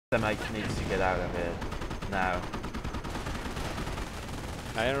mate needs to get out of here now.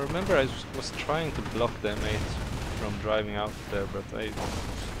 I remember I was trying to block the M8 from driving out there, but I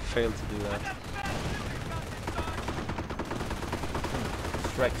failed to do that.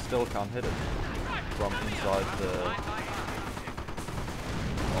 Shrek still can't hit it from inside the...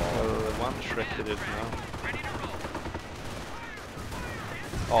 Well, one Shrek hit it now.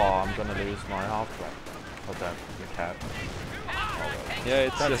 Oh, I'm gonna lose my half track. Oh, that the cat. Oh, well. Yeah,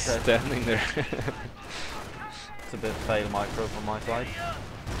 it's just standing there. It's a bit fail micro from my side.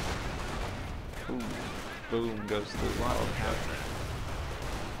 Ooh, boom goes the half track.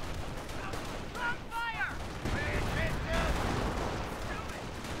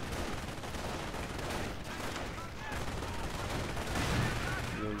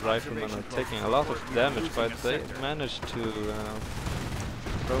 Riflemen are taking a lot of damage, but they managed to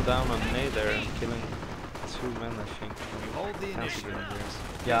throw down a nade there and killing 2 men, I think, from Panzer Grenadiers.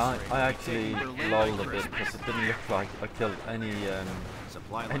 Yeah, I actually lolled a bit because it didn't look like I killed any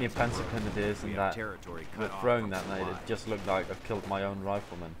Panzer Grenadiers in that. With throwing that nade, it just looked like I killed my own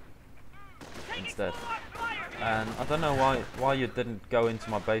rifleman instead. And I don't know why you didn't go into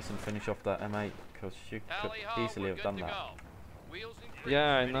my base and finish off that M8, because you could easily have done that.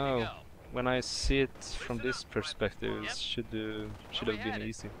 Yeah, I know. When I see it from this perspective, it should have been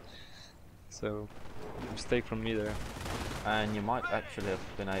easy. So, mistake from me there. And you might actually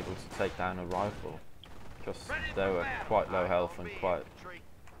have been able to take down a rifle, because they were quite low health and quite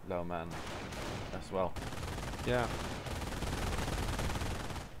low man as well. Yeah.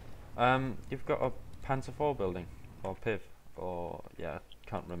 You've got a Panzer IV building, or PIV, or yeah,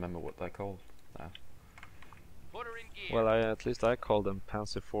 can't remember what they're called now. Well, at least I call them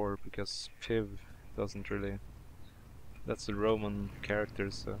Panzer IV because PIV doesn't really. That's a Roman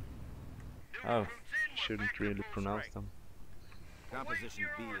character, so. Oh. Shouldn't really pronounce them.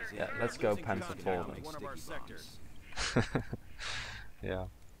 Yeah, let's go Panzer IV then. Yeah.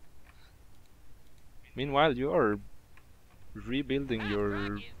 Meanwhile, you are rebuilding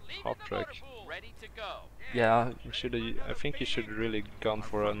your hot track. Yeah. I think you should really gone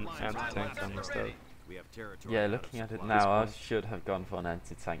for an anti-tank gun instead. Yeah, looking at it now, I should have gone for an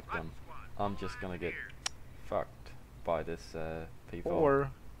anti-tank gun. I'm just gonna get fucked by this P4.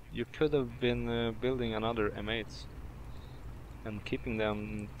 Or you could have been building another M8 and keeping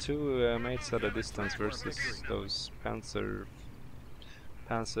them 2 M8s at a distance versus those Panzer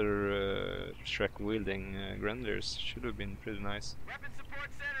Shrek wielding Grenadiers. Should have been pretty nice.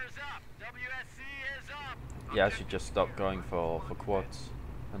 Yeah, I should just stop going for quads.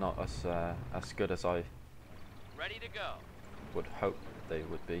 They're not as good as I would hope they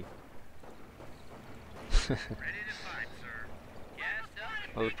would be.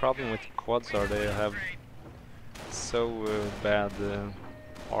 Well, the problem with quads are they have so bad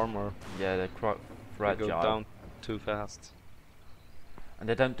armor. Yeah, they're quite fragile. They go down too fast. And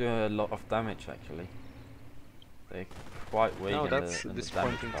they don't do a lot of damage actually. They're quite weak. No, that's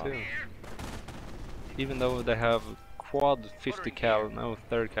disappointing too. Even though they have quad 50 cal, no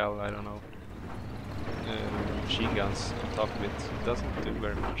 3rd cal, I don't know, machine guns on top of it, it doesn't do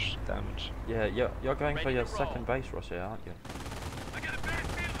very much damage. Yeah, you're going for your second base, Russia, aren't you?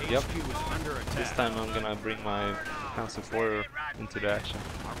 Yep. This time I'm gonna bring my Panzer IV into the action.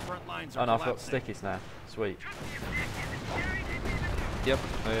 Oh no, I've got stickies now. Sweet. Yep,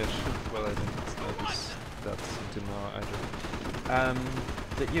 I should. Well, I didn't notice that until now either.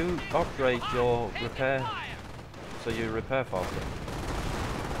 Did you upgrade your repair so you repair faster?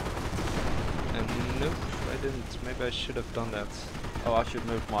 Nope, I didn't. Maybe I should have done that. Oh, I should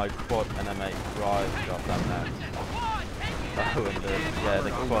move my quad and M8 drive. Got done that. Oh, and yeah,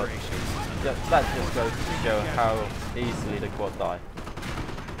 the quad. Yeah, that just goes to show how easily the quad die.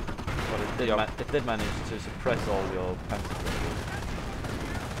 But it did manage to suppress all your Panzer Grenadiers.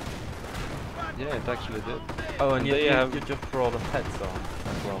 Yeah, it actually did. Oh, and you just brought the pets on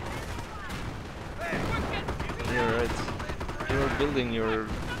as well. You're right. You're building your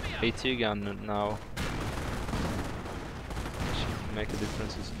AT gun now. Should make a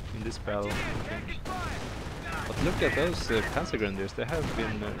difference in this battle, I think. But look at those Panzer Grenadiers. They have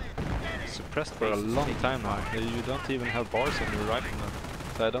been suppressed for a long time now. You don't even have bars on your rifle now.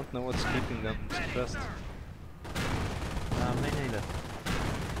 So I don't know what's keeping them suppressed. Me neither.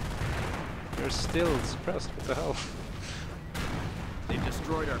 They're still suppressed. What the hell? They've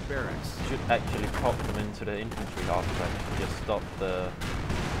destroyed our barracks. You should actually pop them into the infantry half track to just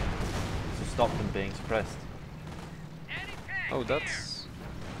stop them being suppressed. Oh, that's...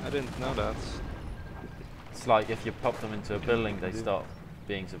 I didn't know that. It's like if you pop them into a building, they stop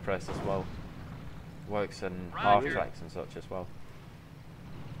being suppressed as well. Works in half tracks and such as well.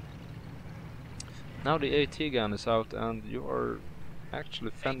 Now the AT gun is out and you are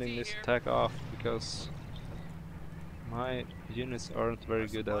actually fending this attack off because my units aren't very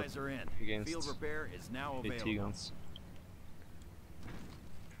good at against AT guns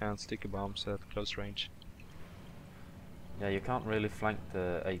and sticky bombs at close range. Yeah, you can't really flank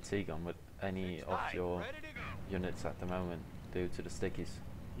the AT gun with any of your units at the moment due to the stickies.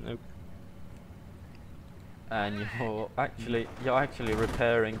 Nope. And you're actually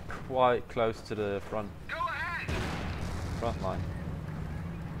repairing quite close to the front line.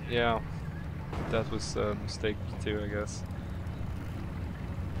 Yeah, that was a mistake too, I guess.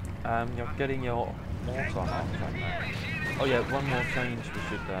 You're getting your mortar half track now. Oh yeah, one more change we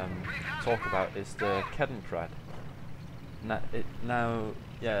should talk about is the Kettenkrad. Now,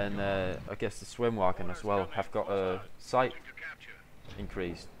 yeah, and I guess the swim wagon as well have got a sight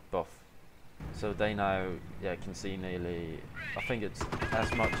increased buff, so they now can see nearly, I think it's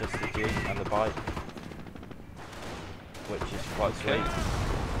as much as the G and the bike, which is quite sweet.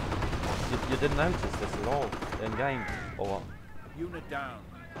 You didn't notice this at all in game, or what? Unit down.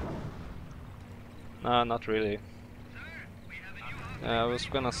 Nah, not really. I was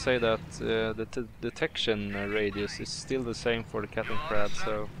gonna say that the detection radius is still the same for the Kettenkrad,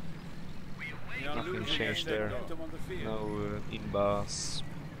 so nothing changed there. No Imba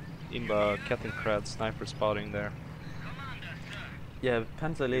Kettenkrad sniper spotting there. Yeah,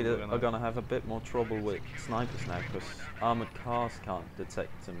 Panzer Elite are gonna have a bit more trouble with snipers now because armored cars can't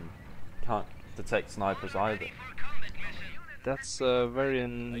detect snipers either. That's a very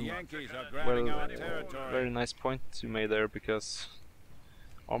very nice point you made there, because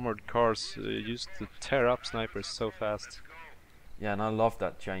armored cars used to tear up snipers so fast. Yeah, and I love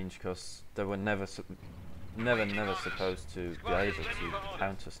that change because they were never supposed to be able to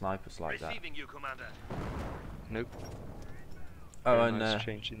counter snipers like that. Nope. Oh, very and nice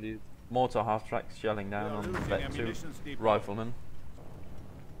change indeed. mortar half tracks shelling down on Vet 2 riflemen.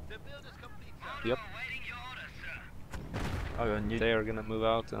 Yep. Oh, and they are gonna move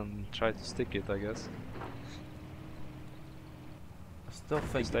out and try to stick it, I guess. I still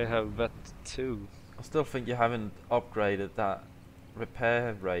think they have Vet 2. I still think you haven't upgraded that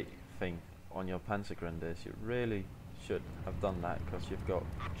repair rate thing on your Panzer Grenadiers. You really should have done that because you've got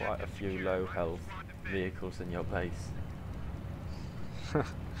quite a few low health vehicles in your base.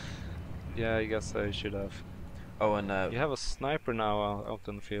 Yeah, I guess I should have. Oh, and you have a sniper now out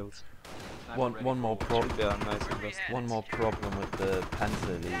in the field. One more problem. Nice one more problem with the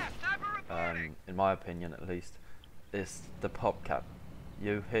Panzer Elite, in my opinion at least, is the pop cap.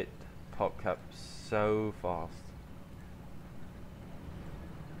 You hit pop cap so fast.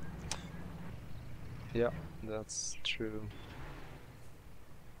 Yeah, that's true.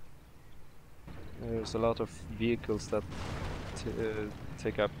 There's a lot of vehicles that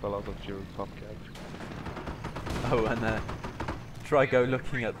take up a lot of your pop cap. Oh, and try go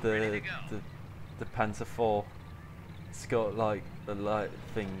looking at the Panzer IV. It's got like the light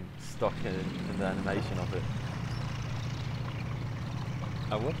thing stuck in the animation of it.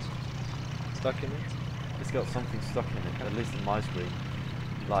 What? Stuck in it? It's got something stuck in it, at least in my screen.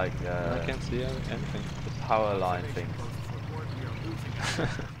 Like I can't see anything. The power line thing.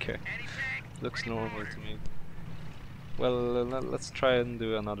 Okay. Looks normal to me. Well, let's try and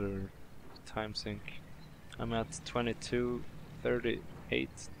do another time sync. I'm at 22, 38,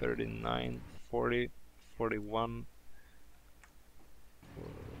 39, 40, 41.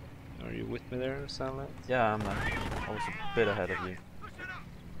 Are you with me there, Sandland? Yeah, I'm I was a bit ahead of you.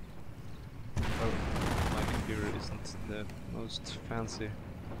 Oh, my computer isn't the most fancy.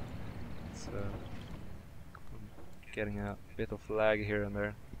 It's I'm getting a bit of lag here and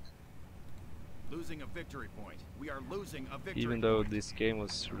there. Losing a victory point. We are losing a victory Even though point. this game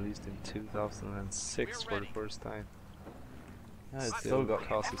was released in 2006 for the first time. Yeah, it's still got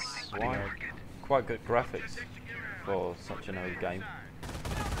quite good graphics for such an old game.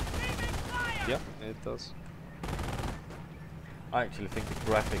 Yeah, it does. I actually think the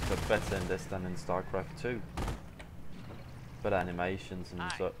graphics are better in this than in StarCraft 2. Better animations and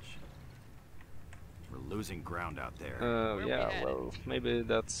such. We're losing ground out there. Yeah, well, maybe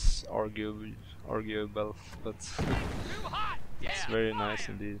that's arguable, but it's very nice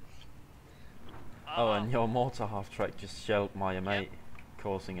indeed. Oh, and your mortar half track just shelled my mate,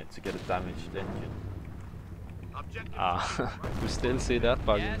 causing it to get a damaged engine. Ah, we still see that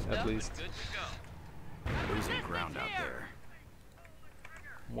bug at least. Losing ground out there.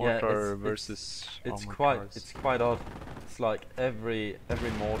 Mortar versus it's cars. quite odd. It's like every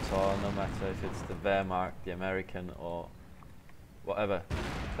mortar, no matter if it's the Wehrmacht, the American, or whatever,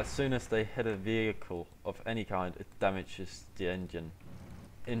 as soon as they hit a vehicle of any kind, it damages the engine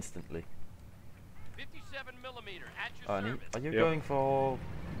instantly. Are you Yep. going for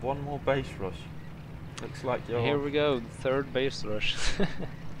one more base rush? Looks like you're... Here we go, the third base rush.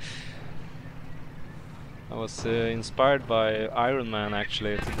 I was inspired by Iron Man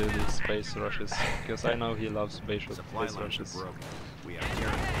actually to do these base rushes, because I know he loves base rushes. We have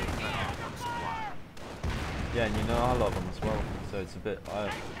territory cut off from supply. Yeah, and you know I love them as well, so it's a bit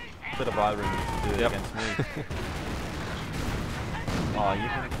of irony to do it Yep. against me. Oh, you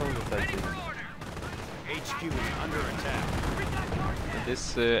can kill the AT. HQ is under attack.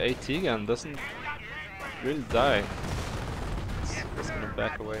 This AT gun doesn't really die. It's gonna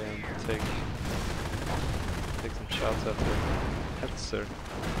back away and take some shots at the Hetzer.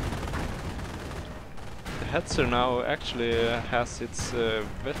 The Hetzer now actually has its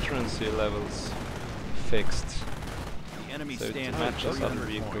veterancy levels fixed, The enemy so it stands matches other 300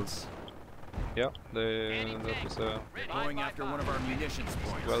 vehicles. points. Yeah, that was a Going after one of our munitions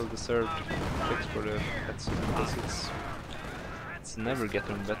points. well-deserved fix for the Hetzer, because it's never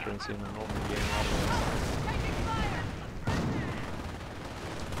getting veterancy in a normal game otherwise.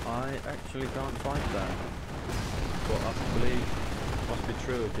 I actually can't find that, but I believe must be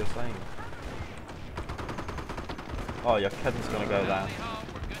true if you're saying. Oh, your Kevin's gonna go down.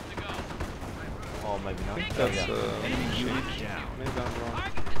 Oh, maybe not. Oh, That's yeah. Enemy change. unit down. Maybe I'm wrong.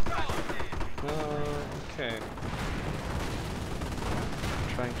 Okay.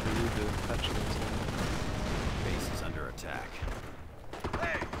 Trying to read the patches. Base is under attack.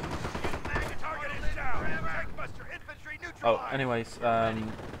 Oh, anyways,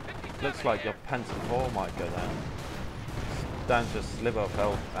 looks like your Panzer 4 might go down. It's down to a sliver of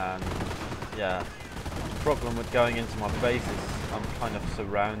health, and yeah. Problem with going into my base is I'm kind of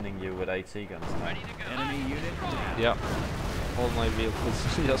surrounding you with AT guns now. Enemy unit down. Yeah. All my vehicles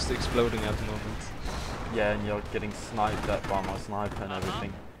just exploding at the moment. Yeah, and you're getting sniped at by my sniper and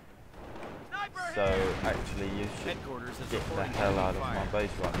everything. So actually you should Headquarters is get the reporting hell out of enemy my fire.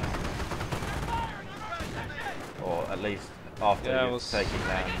 base right now. Or at least after Yeah, you've taken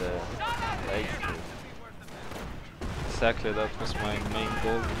down the HQ. Exactly, that was my main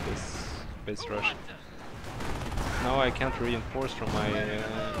goal with this base rush. Now I can't reinforce from my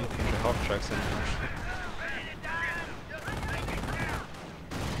infantry half tracks anymore.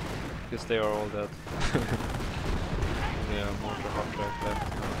 Because they are all dead. Yeah, mortar half track left.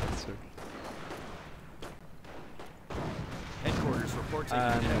 That's it. Headquarters reports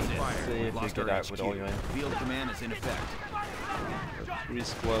And taking let's fire. see if you Lost get our out with HQ. all your infantry. Field command is in effect. 3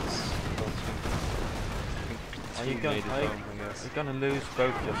 squads. Don't think. Are you Two going? made it Are you, home, I guess. you're going to lose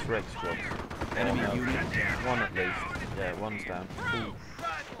both your Shrek squads? Enemy Or no? unit down. One at least. Yeah, one's down.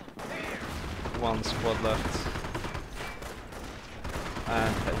 One squad left.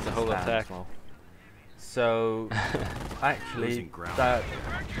 And That's the Texas whole down attack. as well. So actually Losing ground. that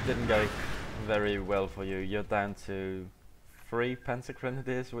didn't go very well for you. You're down to 3 Panzer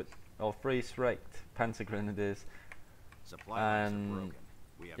Grenadiers or 3 Shrek Panzer Grenadiers. Supply lines are And broken.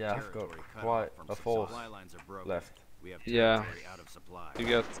 We have yeah, I've got territory cut quite off from a force supply lines are broken. left. We have Yeah. territory out of supply. You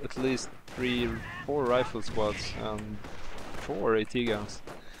got at least 4 rifle squads and 4 AT guns.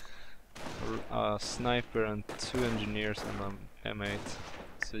 A sniper and 2 engineers and an M8.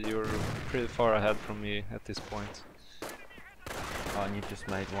 So you're pretty far ahead from me at this point. Oh, and you just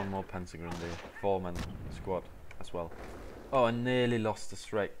made one more Panzer Grenadier, 4-man squad as well. Oh, I nearly lost the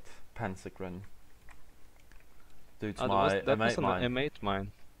Shrek Panzer Gren due to my that was M8 an mine. M8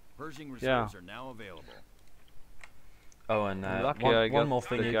 mine. Pershing Yeah. reserves are now available. Oh, and Lucky one, I one got more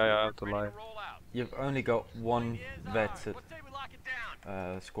thing, the guy out alive. you've only got 1 vetted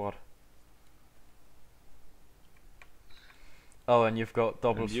squad. Oh, and you've got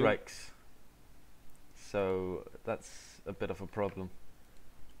double And you? Shreks. So that's a bit of a problem.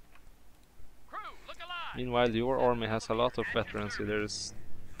 Meanwhile, your army has a lot of veterancy. There's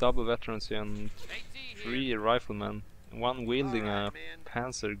double veterancy and 3 riflemen. 1 wielding a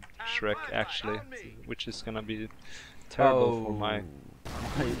Panzer Shrek actually, which is gonna be terrible for my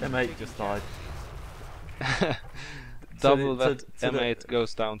M8 just died. double to- vet to the- M8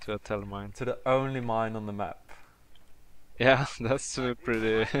 goes down to a Telmine. To the only mine on the map. Yeah, that's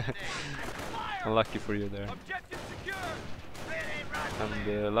pretty unlucky for you there.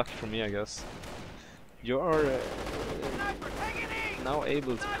 And lucky for me, I guess. You are now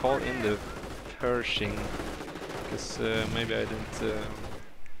able to call in the Pershing, because maybe I didn't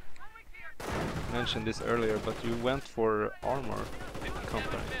mention this earlier, but you went for armor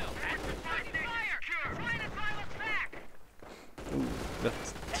company. Ooh, that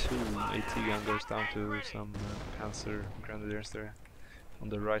 2 AT gun goes down to some Panzer Grenadiers there on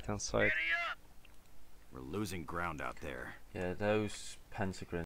the right hand side. We're losing ground out there. Yeah, those Panzer